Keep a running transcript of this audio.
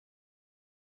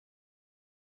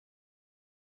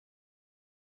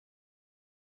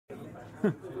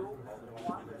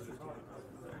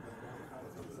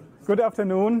Good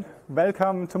afternoon.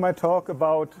 Welcome to my talk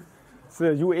about the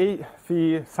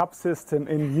UEFI subsystem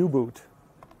in U-boot.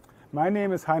 My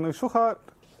name is Heinrich Schuchardt.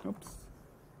 Oops.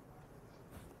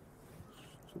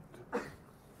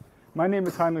 My name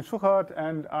is Heinrich Schuchardt,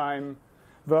 and I'm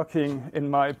working in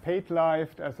my paid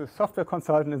life as a software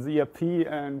consultant in the ERP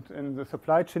and in the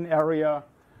supply chain area.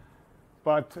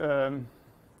 But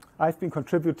I've been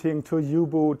contributing to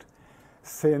U-boot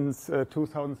since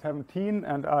 2017,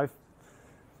 and I've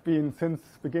been, since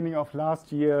beginning of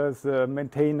last year, the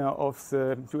maintainer of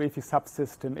the UEFI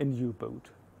subsystem in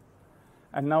U-boot.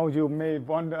 And now you may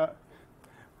wonder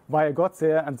why I got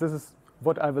there, and this is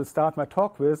what I will start my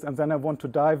talk with, and then I want to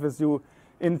dive with you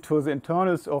into the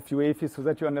internals of UEFI so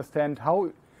that you understand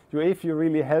how UEFI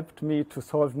really helped me to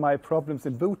solve my problems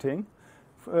in booting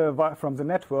from the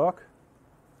network.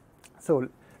 So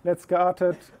let's start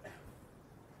it.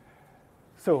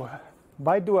 So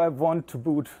why do I want to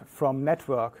boot from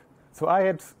network? So I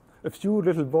had a few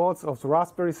little boards of the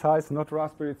Raspberry size, not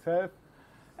Raspberry itself,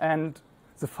 and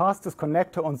the fastest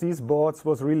connector on these boards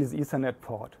was really the Ethernet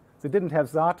port. They didn't have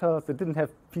SATA, they didn't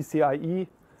have PCIe,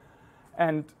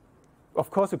 and of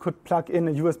course you could plug in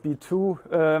a USB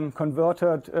 2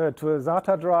 converter to a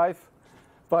SATA drive,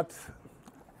 but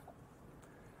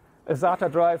a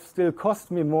SATA drive still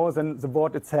cost me more than the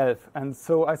board itself, and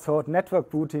so I thought network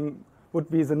booting would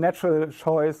be the natural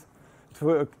choice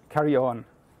to carry on.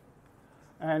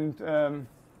 And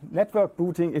network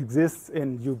booting exists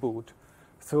in U-boot.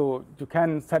 So you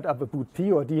can set up a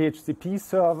bootp or DHCP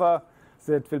server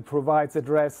that will provide the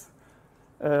address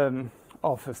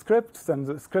of a script. Then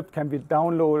the script can be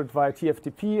downloaded via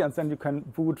TFTP, and then you can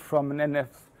boot from an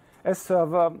NFS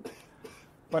server.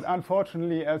 But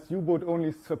unfortunately, as U-boot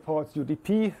only supports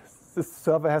UDP, this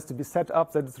server has to be set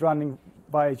up that it's running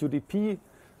by UDP.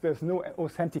 There's no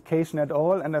authentication at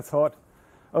all, and I thought,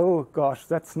 oh gosh,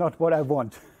 that's not what I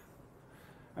want.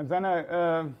 And then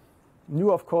I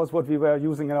knew, of course, what we were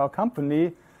using in our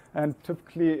company, and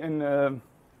typically in a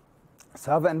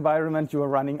server environment, you are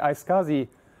running iSCSI,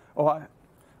 or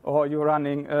you're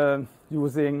running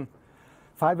using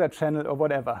fiber channel or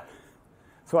whatever.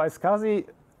 So iSCSI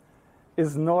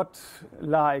is not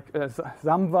like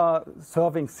Samba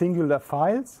serving singular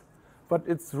files, but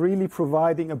it's really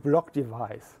providing a block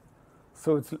device.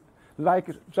 So it's like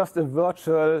just a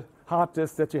virtual hard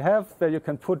disk that you have where you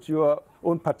can put your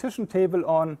own partition table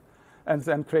on and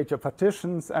then create your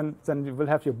partitions, and then you will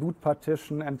have your boot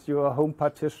partition and your home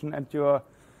partition and your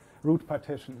root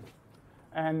partition.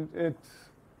 And it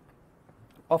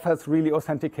offers really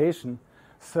authentication.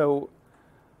 So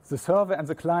the server and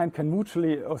the client can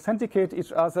mutually authenticate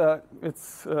each other.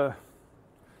 It's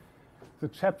the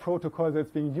chat protocol that's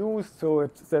being used, so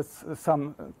there's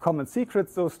some common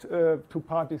secrets those two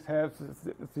parties have.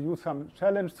 They use some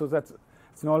challenge, so that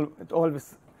it's not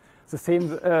always the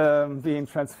same being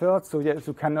transferred. So yes,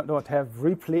 you cannot have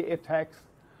replay attacks.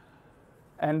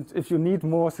 And if you need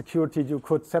more security, you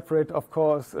could separate, of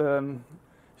course,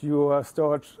 your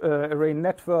storage array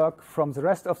network from the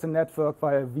rest of the network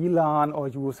via VLAN or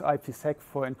use IPsec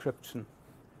for encryption.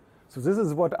 So this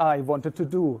is what I wanted to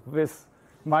do with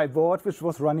my board, which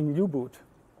was running U-boot.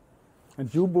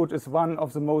 And U-boot is one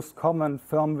of the most common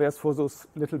firmwares for those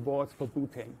little boards for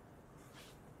booting.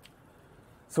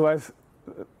 So I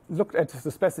looked at the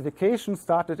specification,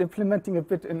 started implementing a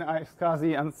bit in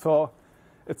iSCSI, and saw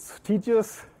it's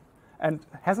tedious, and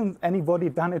hasn't anybody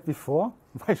done it before?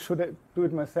 Why should I do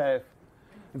it myself?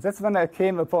 And that's when I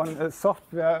came upon a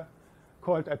software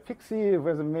called iPXE,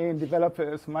 where the main developer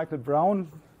is Michael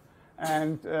Brown.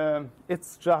 And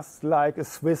it's just like a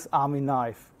Swiss Army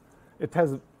knife. It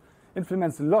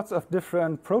implements lots of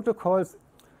different protocols.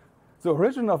 The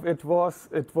origin of it was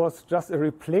just a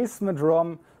replacement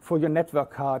ROM for your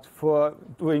network card for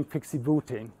doing PXE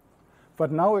booting.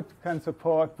 But now it can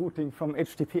support booting from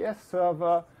HTTPS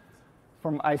server,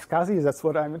 from iSCSI, that's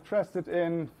what I'm interested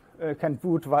in, can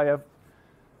boot via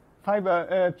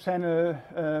fiber channel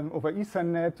over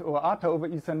Ethernet or ATA over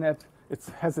Ethernet. It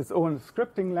has its own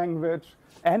scripting language,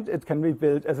 and it can be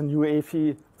built as a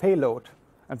UEFI payload.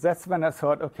 And that's when I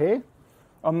thought, okay,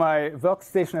 on my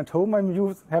workstation at home, I'm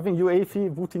having UEFI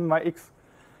booting my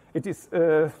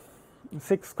x86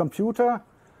 computer.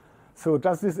 So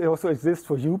does this also exist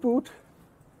for U-boot?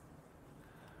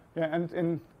 Yeah, and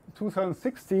in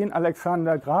 2016,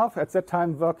 Alexander Graf, at that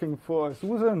time working for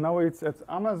SUSE, now it's at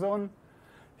Amazon,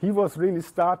 he was really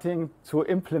starting to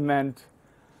implement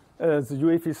the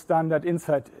UEFI standard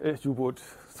inside U-boot.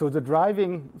 So the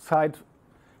driving side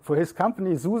for his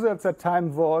company, SUSE at that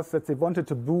time, was that they wanted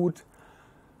to boot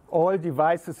all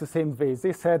devices the same way.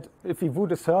 They said, if we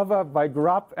boot a server by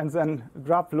GRUB and then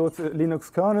GRUB loads a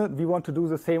Linux kernel, we want to do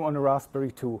the same on a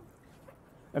Raspberry too.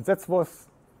 And that was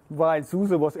why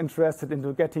SUSE was interested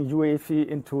into getting UEFI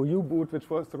into U-boot, which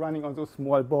was running on those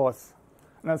small boards.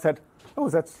 And I said, oh,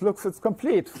 it's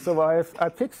complete. So I have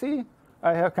iPXE,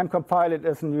 I can compile it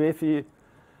as an UEFI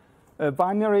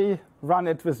binary, run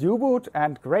it with U-boot,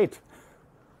 and great.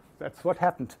 That's what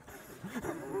happened.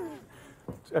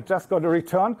 I just got a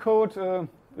return code, a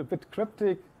bit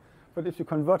cryptic, but if you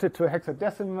convert it to a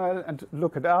hexadecimal and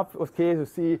look it up, okay, you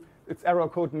see it's error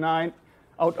code 9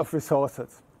 out of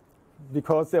resources,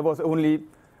 because there was only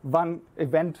one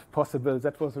event possible.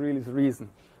 That was really the reason.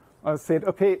 I said,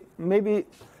 okay, maybe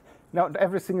now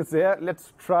everything is there,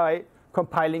 let's try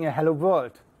compiling a hello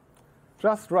world.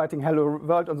 Just writing hello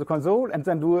world on the console and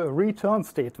then do a return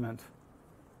statement.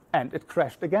 And it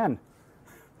crashed again.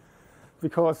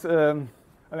 Because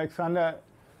Alexander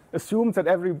assumed that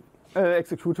every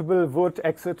executable would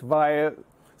exit via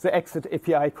the exit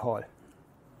API call.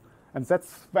 And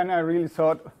that's when I really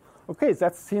thought, okay,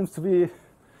 that seems to be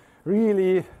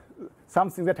really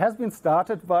something that has been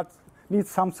started but needs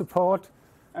some support.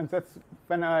 And that's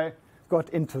when I got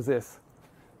into this.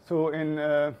 So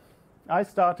I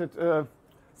started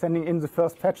sending in the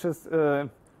first patches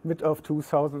mid of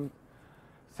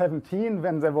 2017,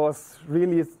 when there was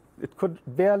really, it could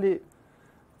barely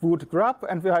boot GRUB,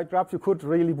 and behind GRUB you could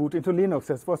really boot into Linux.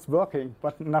 That was working,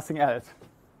 but nothing else.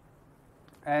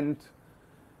 And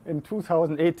in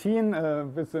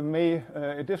 2018, with the May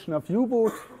edition of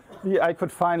U-boot, I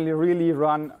could finally really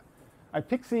run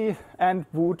iPXE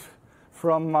and boot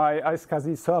from my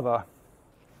iSCSI server.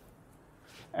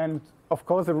 And of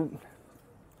course, the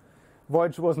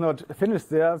voyage was not finished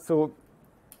there, so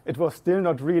it was still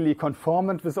not really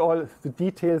conformant with all the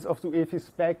details of the UEFI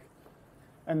spec.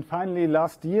 And finally,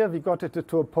 last year, we got it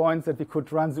to a point that we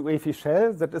could run the UEFI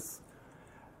shell. That is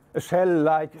a shell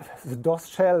like the DOS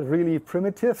shell, really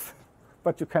primitive,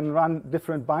 but you can run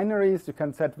different binaries, you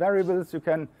can set variables, you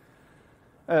can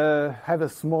have a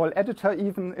small editor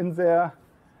even in there.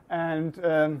 And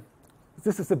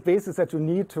this is the basis that you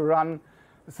need to run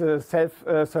the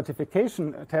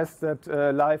self-certification test that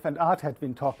Live and Art had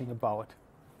been talking about.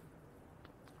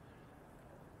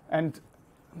 And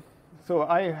so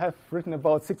I have written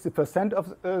about 60% of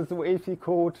the UEFI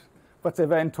code, but there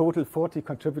were in total 40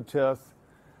 contributors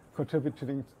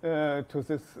contributing to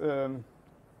this to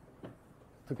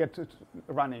get it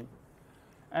running.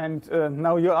 And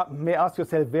now you may ask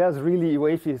yourself, where's really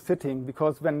UEFI sitting?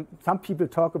 Because when some people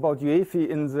talk about UEFI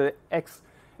in the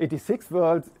x86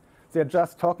 world, they're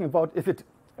just talking about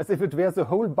as if it were the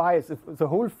whole BIOS, if the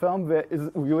whole firmware is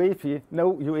UEFI.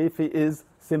 No, UEFI is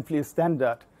simply a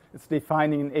standard. It's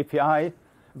defining an API.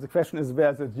 The question is,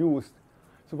 where is it used?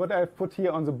 So what I've put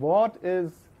here on the board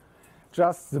is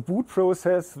just the boot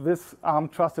process with ARM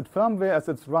trusted firmware as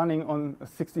it's running on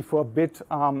 64-bit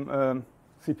ARM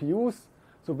CPUs.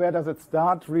 So where does it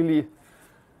start? Really,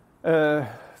 the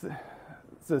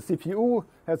CPU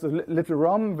has a little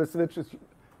ROM with which it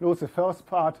loads the first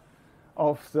part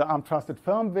of the ARM trusted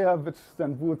firmware, which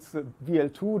then boots the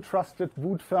VL2 trusted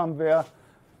boot firmware,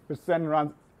 which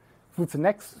then boots the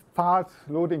next part,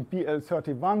 loading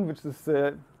BL31, which is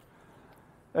the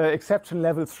exception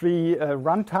level 3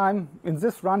 runtime. In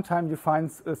this runtime, you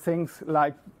find things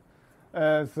like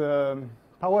the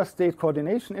power state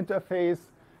coordination interface,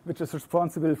 which is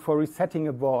responsible for resetting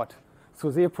a board.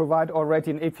 So they provide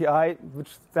already an API,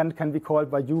 which then can be called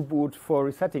by U-boot for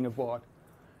resetting a board.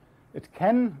 It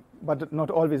can, but it not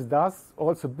always does,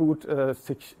 also boot in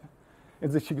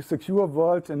the secure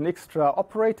world an extra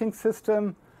operating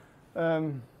system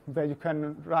where you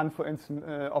can run, for instance,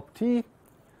 opt.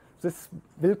 This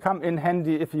will come in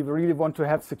handy if you really want to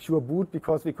have secure boot,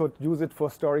 because we could use it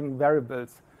for storing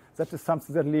variables. That is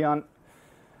something that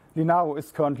Linaro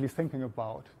is currently thinking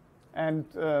about. And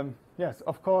yes,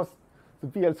 of course, the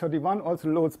BL31 also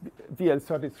loads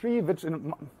BL33, which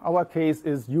in our case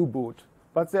is U-boot.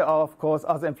 But there are, of course,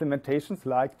 other implementations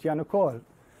like Tiano Call,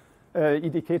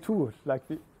 EDK2, like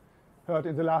we heard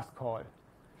in the last call.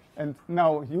 And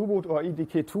now U-boot or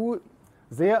EDK2,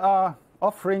 they are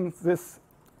offering this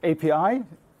API,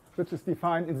 which is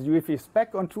defined in the UEFI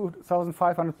spec on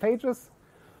 2,500 pages.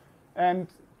 And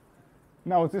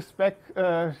now this spec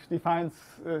defines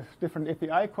different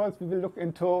API calls we will look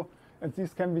into, and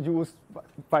these can be used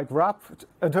by GRUB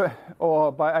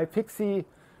or by iPXE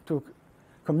to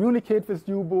communicate with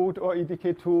U-boot or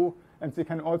EDK2, and they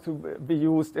can also be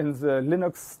used in the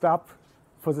Linux stub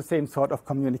for the same sort of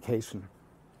communication.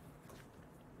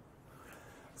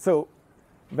 So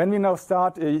when we now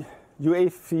start a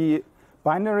UEFI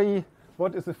binary,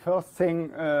 what is the first thing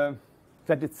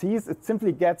that it sees? It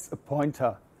simply gets a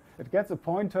pointer. It gets a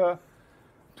pointer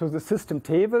to the system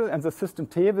table, and the system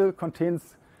table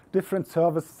contains different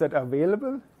services that are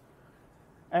available.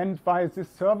 And by these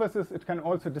services, it can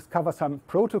also discover some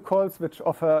protocols which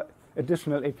offer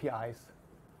additional APIs.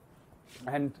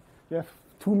 And you have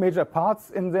two major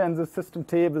parts in there in the system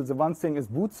table. The one thing is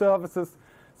boot services.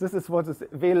 This is what is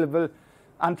available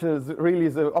until really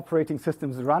the operating system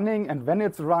is running. And when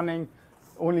it's running,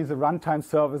 only the runtime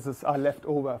services are left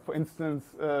over. For instance,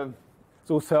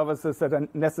 those services that are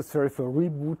necessary for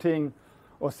rebooting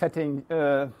or setting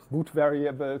boot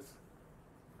variables.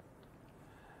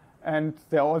 And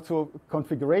there are also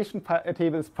configuration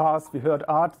tables passed. We heard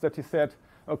Art that he said,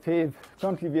 OK,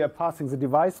 currently we are passing the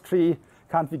device tree.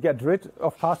 Can't we get rid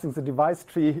of passing the device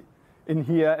tree in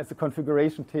here as a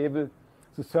configuration table?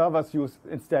 The servers use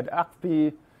instead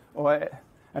API,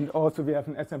 and also we have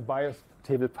an SMBIOS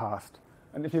table passed.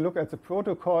 And if you look at the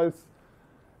protocols,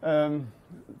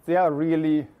 they are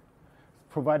really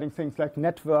providing things like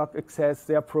network access.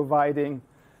 They are providing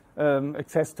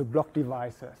access to block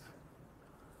devices.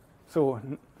 So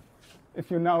if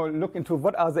you now look into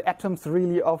what are the atoms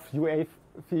really of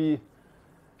UEFI,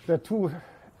 the two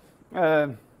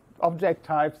object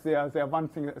types, there are one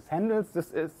thing that is handles.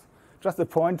 This is just a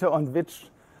pointer on which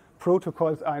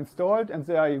protocols are installed, and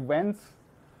there are events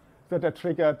that are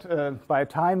triggered by a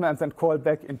timer and then called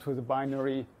back into the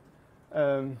binary.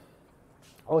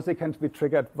 Or they can be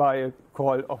triggered by a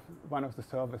call of one of the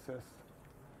services.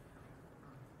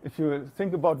 If you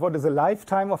think about what is the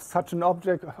lifetime of such an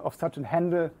object, of such a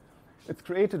handle, it's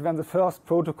created when the first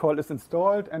protocol is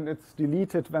installed, and it's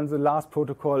deleted when the last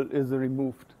protocol is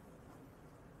removed.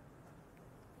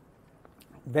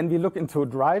 When we look into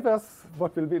drivers,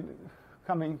 what will be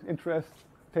coming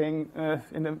interesting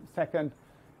in a second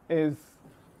is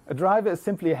a driver is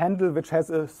simply a handle which has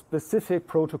a specific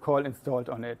protocol installed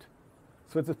on it.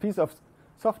 So it's a piece of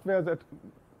software that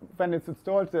when it's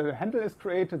installed, the handle is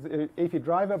created, the API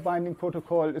driver binding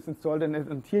protocol is installed in it,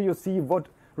 and here you see what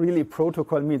really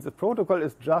protocol means. A protocol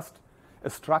is just a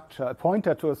structure, a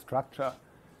pointer to a structure.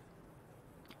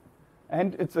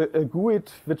 And it's a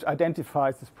GUID which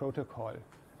identifies this protocol.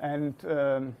 And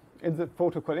in the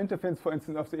protocol interface, for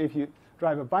instance, of the API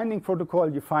driver binding protocol,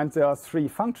 you find there are three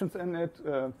functions in it,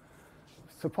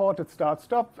 supported start,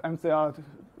 stop, and there are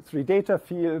three data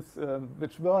fields,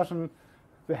 which version,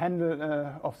 the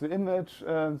handle of the image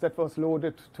that was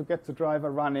loaded to get the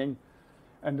driver running,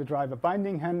 and the driver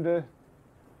binding handle.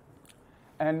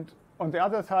 And on the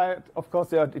other side, of course,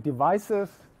 there are the devices,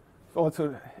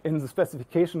 also in the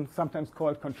specification sometimes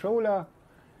called controller.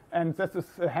 And that is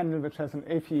a handle which has an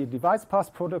API device pass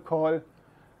protocol,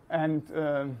 and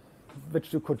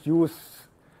which you could use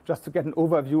just to get an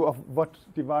overview of what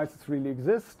devices really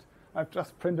exist. I've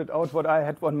just printed out what I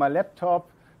had on my laptop,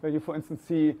 where you, for instance,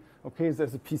 see, OK,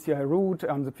 there's a PCI root.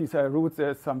 On the PCI root,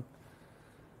 there's some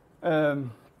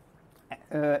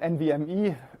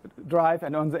NVMe drive,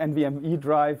 and on the NVMe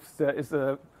drive, there is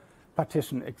a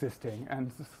partition existing.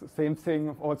 And the same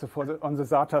thing also for on the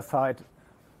SATA side.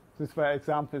 These were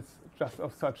examples just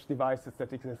of such devices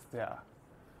that exist there.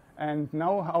 And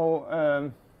now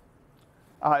how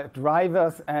are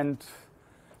drivers and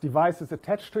devices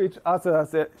attached to each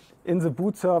other? In the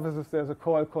boot services, there's a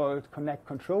call called connect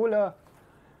controller.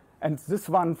 And this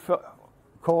one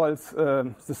calls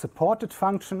the supported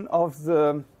function of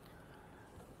the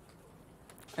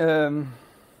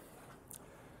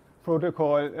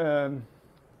protocol,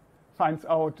 finds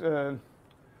out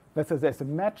whether there's a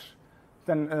match.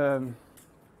 Then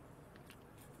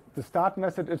the start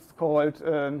method is called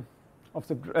of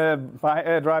the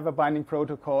driver binding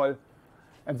protocol.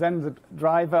 And then the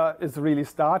driver is really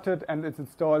started, and it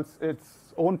installs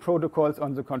its own protocols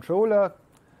on the controller.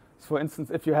 So for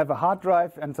instance, if you have a hard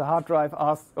drive and the hard drive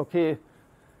asks, OK,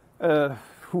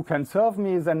 who can serve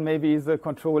me, then maybe the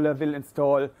controller will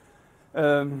install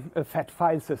a fat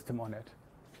file system on it.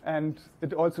 And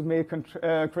it also may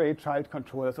create child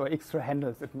controllers or extra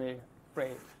handles it may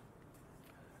create.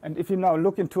 And if you now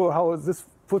look into how this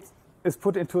is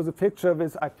put into the picture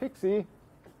with iPXE,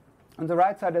 on the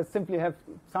right side, I simply have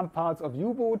some parts of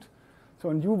U-boot. So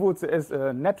in U-boot, there is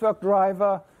a network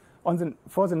driver.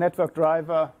 For the network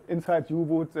driver, inside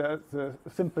U-boot, there's a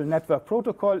simple network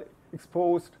protocol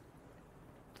exposed.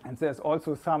 And there's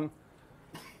also some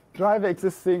driver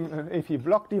existing API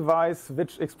block device,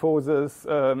 which exposes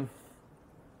the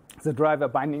driver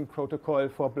binding protocol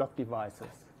for block devices.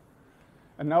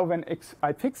 And now when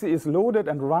iPXE is loaded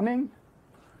and running,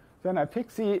 then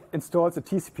iPXE installs a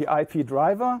TCP/IP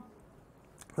driver.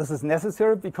 This is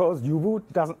necessary because U-boot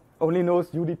only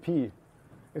knows UDP.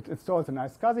 it installs an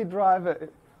iSCSI driver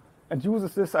and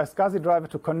uses this iSCSI driver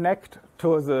to connect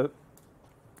to the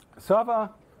server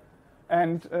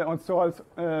and installs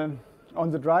on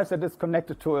the drive that is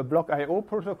connected to a block I/O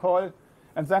protocol,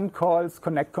 and then calls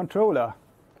connect controller.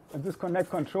 And this connect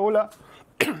controller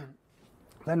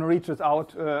then reaches out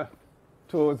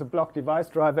to the block device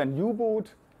driver and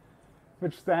U-boot,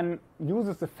 which then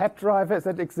uses the FAT driver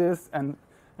that exists and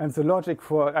the logic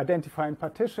for identifying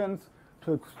partitions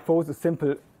to expose a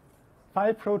simple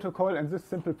file protocol. And this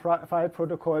simple file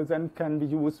protocol then can be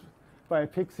used by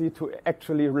iPXE to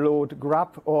actually load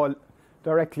GRUB or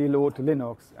directly load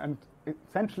Linux. And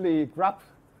essentially, GRUB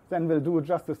then will do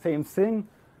just the same thing.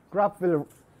 GRUB will,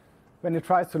 when it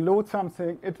tries to load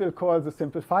something, it will call the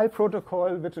simple file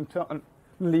protocol, which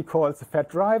internally calls the FAT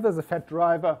driver. The FAT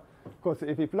driver calls the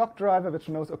AV block driver, which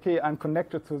knows, okay, I'm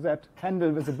connected to that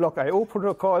handle with the block I/O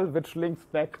protocol, which links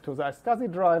back to the iSCSI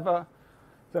driver.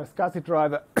 The iSCSI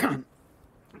driver,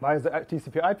 by the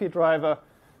TCP/IP driver,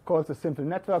 calls the simple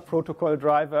network protocol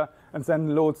driver, and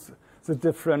then loads the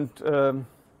different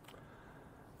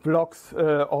blocks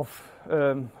of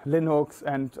Linux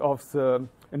and of the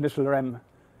initial RAM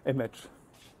image.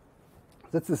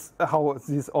 This is how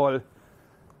these all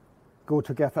go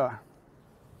together.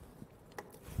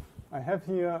 I have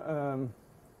here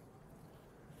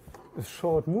a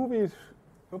short movie.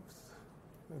 Oops,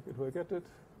 it will get it.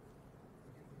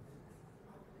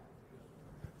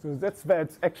 So that's where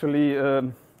it's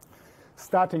actually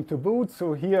starting to boot.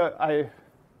 So here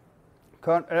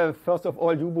first of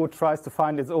all, U-boot tries to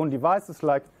find its own devices,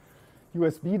 like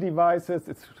USB devices.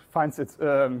 It finds its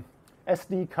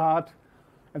SD card,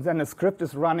 and then a script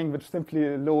is running which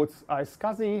simply loads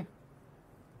iSCSI.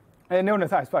 Known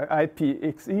as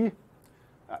iPXE.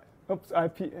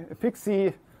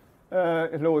 iPXE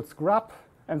loads GRUB,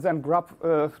 and then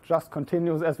GRUB just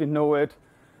continues as we know it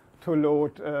to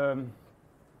load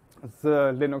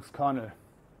the Linux kernel.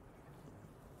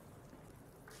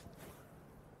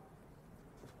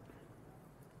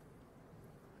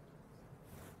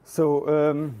 So,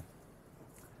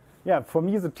 for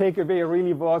me, the takeaway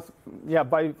really was,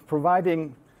 by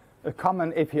providing a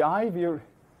common API, we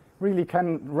really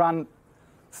can run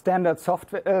standard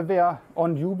software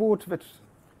on U-boot, which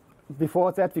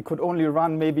before that we could only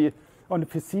run maybe on a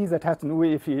PC that had an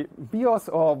UEFI BIOS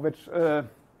or which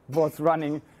was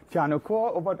running Piano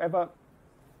Core or whatever.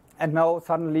 And now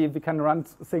suddenly we can run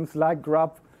things like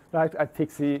GRUB, like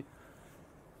iPXE.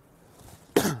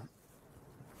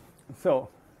 So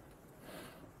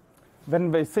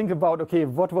when we think about, okay,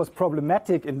 what was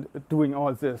problematic in doing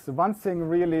all this, the one thing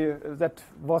really that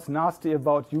was nasty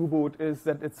about U-boot is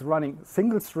that it's running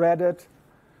single-threaded.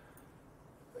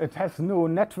 It has no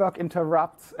network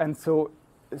interrupts, and so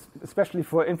especially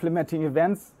for implementing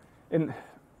events in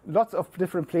lots of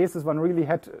different places, one really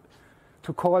had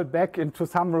to call back into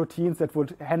some routines that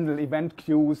would handle event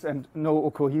queues and know,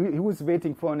 okay, he was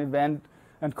waiting for an event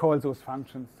and call those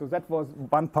functions. So that was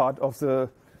one part of the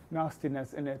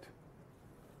nastiness in it.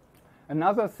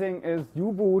 Another thing is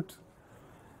U-boot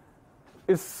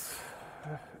is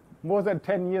more than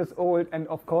 10 years old, and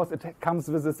of course it comes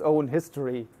with its own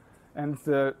history. And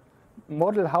the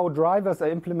model how drivers are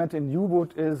implemented in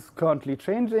U-boot is currently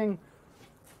changing.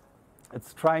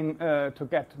 It's trying to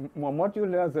get more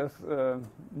modular. There's a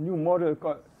new model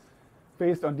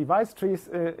based on device trees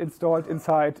installed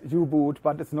inside U-boot,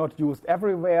 but it's not used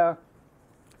everywhere.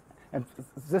 And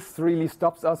this really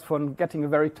stops us from getting a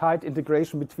very tight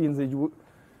integration between the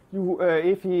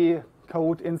UEFI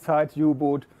code inside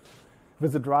U-boot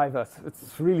with the drivers. It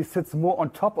really sits more on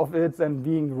top of it than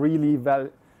being really well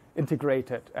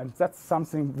integrated. And that's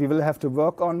something we will have to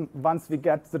work on once we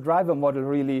get the driver model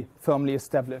really firmly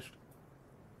established.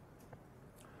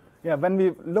 When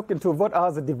we look into what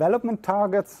are the development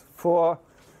targets for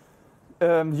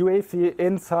UEFI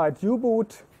inside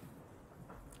U-boot,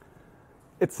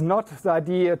 it's not the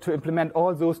idea to implement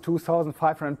all those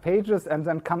 2,500 pages and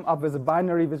then come up with a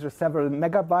binary which is several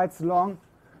megabytes long.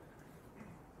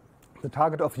 The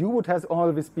target of U-boot has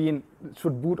always been it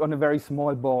should boot on a very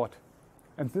small board.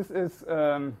 And this is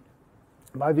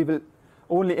why we will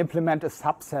only implement a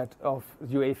subset of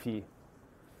UEFI.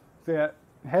 There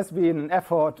has been an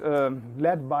effort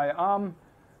led by ARM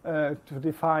to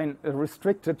define a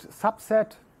restricted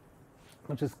subset,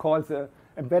 which is called the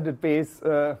embedded base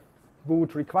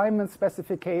boot requirement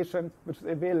specification, which is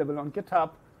available on GitHub,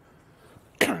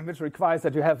 which requires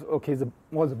that you have, okay,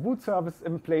 all the boot service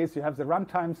in place, you have the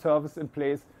runtime service in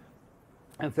place,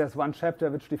 and there's one chapter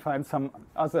which defines some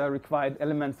other required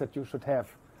elements that you should have.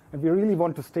 And we really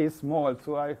want to stay small,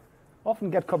 so I often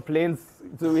get complaints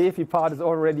the UEFI part is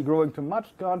already growing too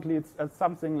much. Currently it's at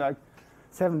something like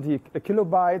 70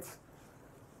 kilobytes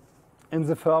in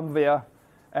the firmware,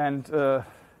 and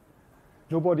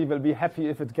nobody will be happy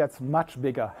if it gets much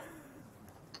bigger.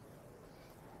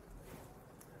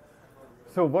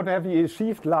 So what have we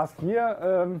achieved last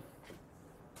year?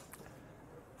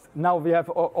 Now we have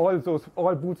all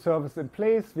boot servers in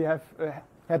place. We have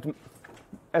had,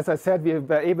 as I said, we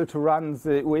were able to run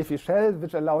the UEFI shell,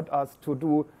 which allowed us to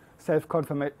do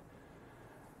self-conformity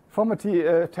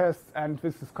tests, and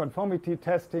with this conformity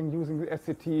testing using the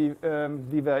SCT,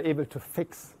 we were able to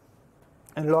fix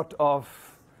a lot of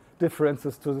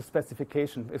differences to the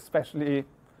specification, especially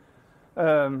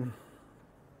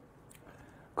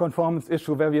conformance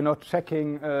issue where we're not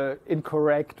checking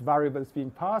incorrect variables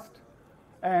being passed.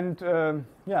 And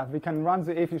yeah, we can run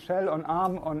the UEFI shell on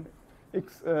ARM on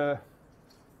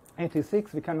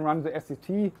x86. We can run the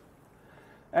SCT.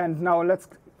 And now let's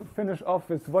finish off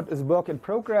with what is work in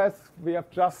progress. We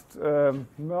have just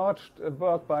merged a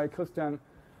work by Christian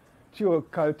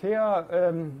Caltea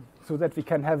so that we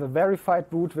can have a verified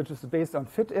boot, which is based on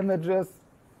fit images.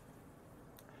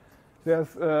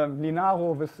 There's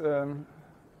Linaro with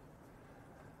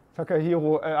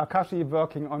Takahiro Akashi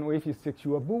working on UEFI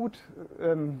Secure Boot.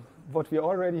 What we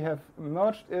already have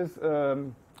merged is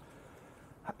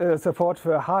support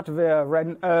for hardware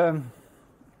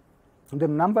the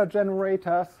number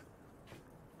generators,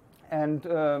 and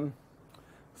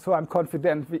so I'm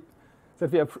confident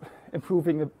that we are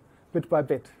improving it bit by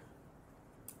bit.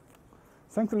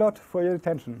 Thanks a lot for your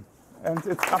attention, and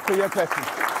it's up to your questions.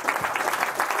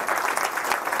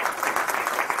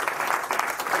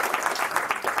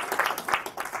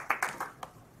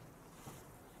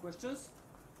 Questions?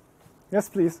 Yes,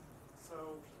 please. So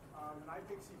an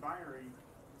iPXE binary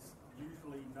is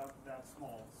usually not that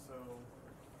small. So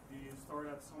do you store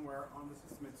that somewhere on the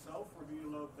system itself, or do you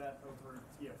load that over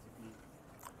TFTP?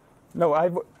 No,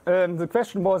 the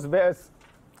question was where is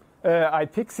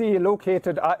iPXE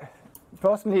located? I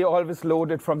personally always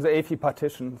load it from the UEFI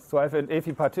partition. So I have an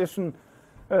UEFI partition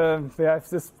where I have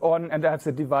this on and I have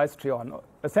the device tree on.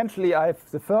 Essentially, I have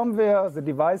the firmware, the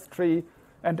device tree,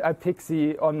 and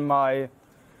iPXE on my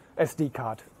SD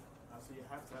card. So you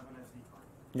have to have an SD card?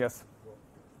 Yes.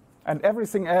 And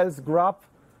everything else, GRUB,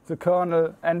 the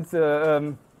kernel, and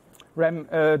the RAM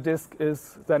disk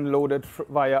is then loaded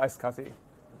via iSCSI.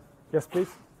 Yes, please?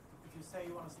 If you say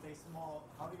you want to stay small,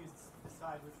 how do you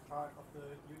decide which part of the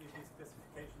UEFI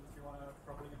specifications you want to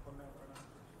properly implement or not?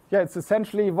 Yeah, it's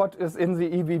essentially what is in the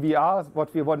EBBR,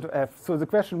 what we want to have. So the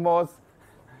question was,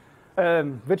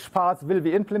 which parts will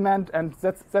we implement, and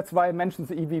that's why I mentioned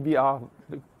the EBBR.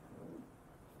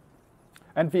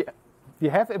 And we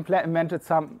have implemented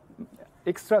some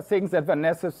extra things that were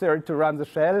necessary to run the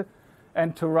shell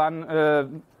and to run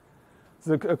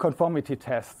the conformity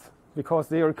tests, because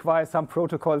they require some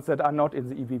protocols that are not in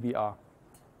the EBBR.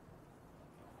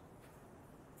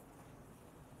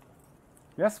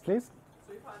 Yes, please?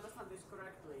 So if I understand this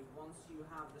correctly, once you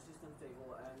have the system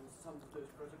table and some of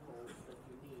those protocols that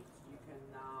you need, you can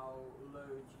now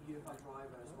load UEFI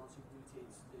drivers once you booted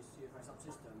this UEFI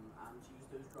subsystem and use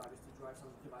those drivers to drive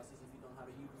some devices if you don't have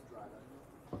a UBoot driver.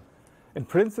 In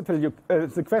principle,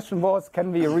 the question was,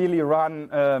 can we really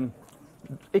run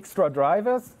extra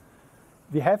drivers?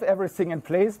 We have everything in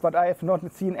place, but I have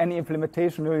not seen any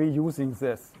implementation really using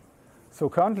this. So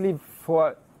currently,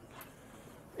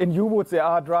 in U-Boot, there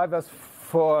are drivers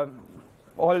for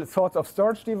all sorts of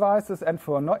storage devices and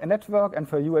for network and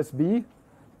for USB.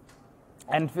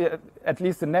 And at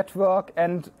least the network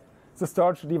and the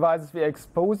storage devices we are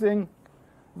exposing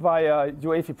via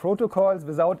UEFI protocols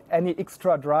without any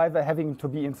extra driver having to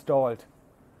be installed.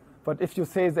 But if you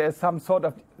say there is some sort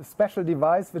of special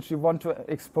device which you want to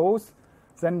expose,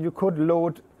 then you could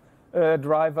load a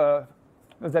driver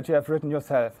that you have written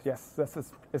yourself. Yes, this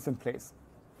is in place.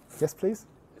 Yes, please?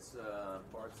 It's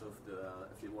parts of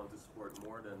if you want to support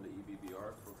more than the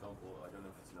EBBR, for example, I don't know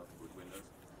if it's enough with Windows,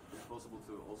 it's possible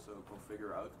to also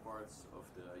configure out parts of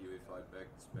the UEFI spec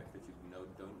that you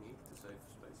don't need to save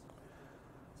space.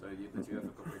 So that you have a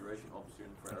configuration option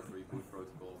for every boot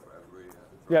protocol, for every...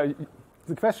 Yeah,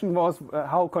 the question was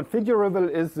how configurable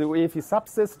is the UEFI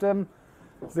subsystem?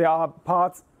 There are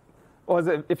parts,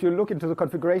 or if you look into the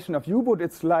configuration of U-Boot,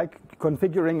 it's like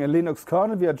configuring a Linux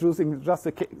kernel. We are using just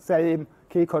the same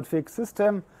kconfig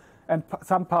system, and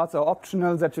some parts are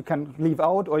optional that you can leave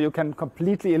out, or you can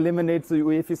completely eliminate the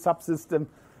UEFI subsystem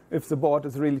if the board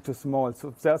is really too small.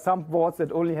 So there are some boards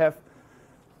that only have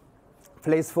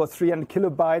place for 300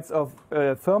 kilobytes of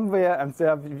firmware, and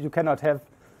there you cannot have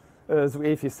the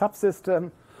UEFI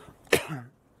subsystem.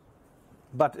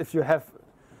 But if you have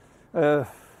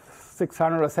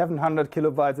 600 or 700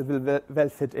 kilobytes, it will well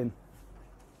fit in.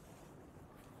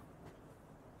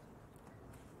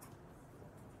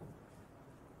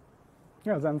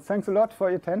 Yeah, then thanks a lot for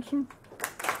your attention.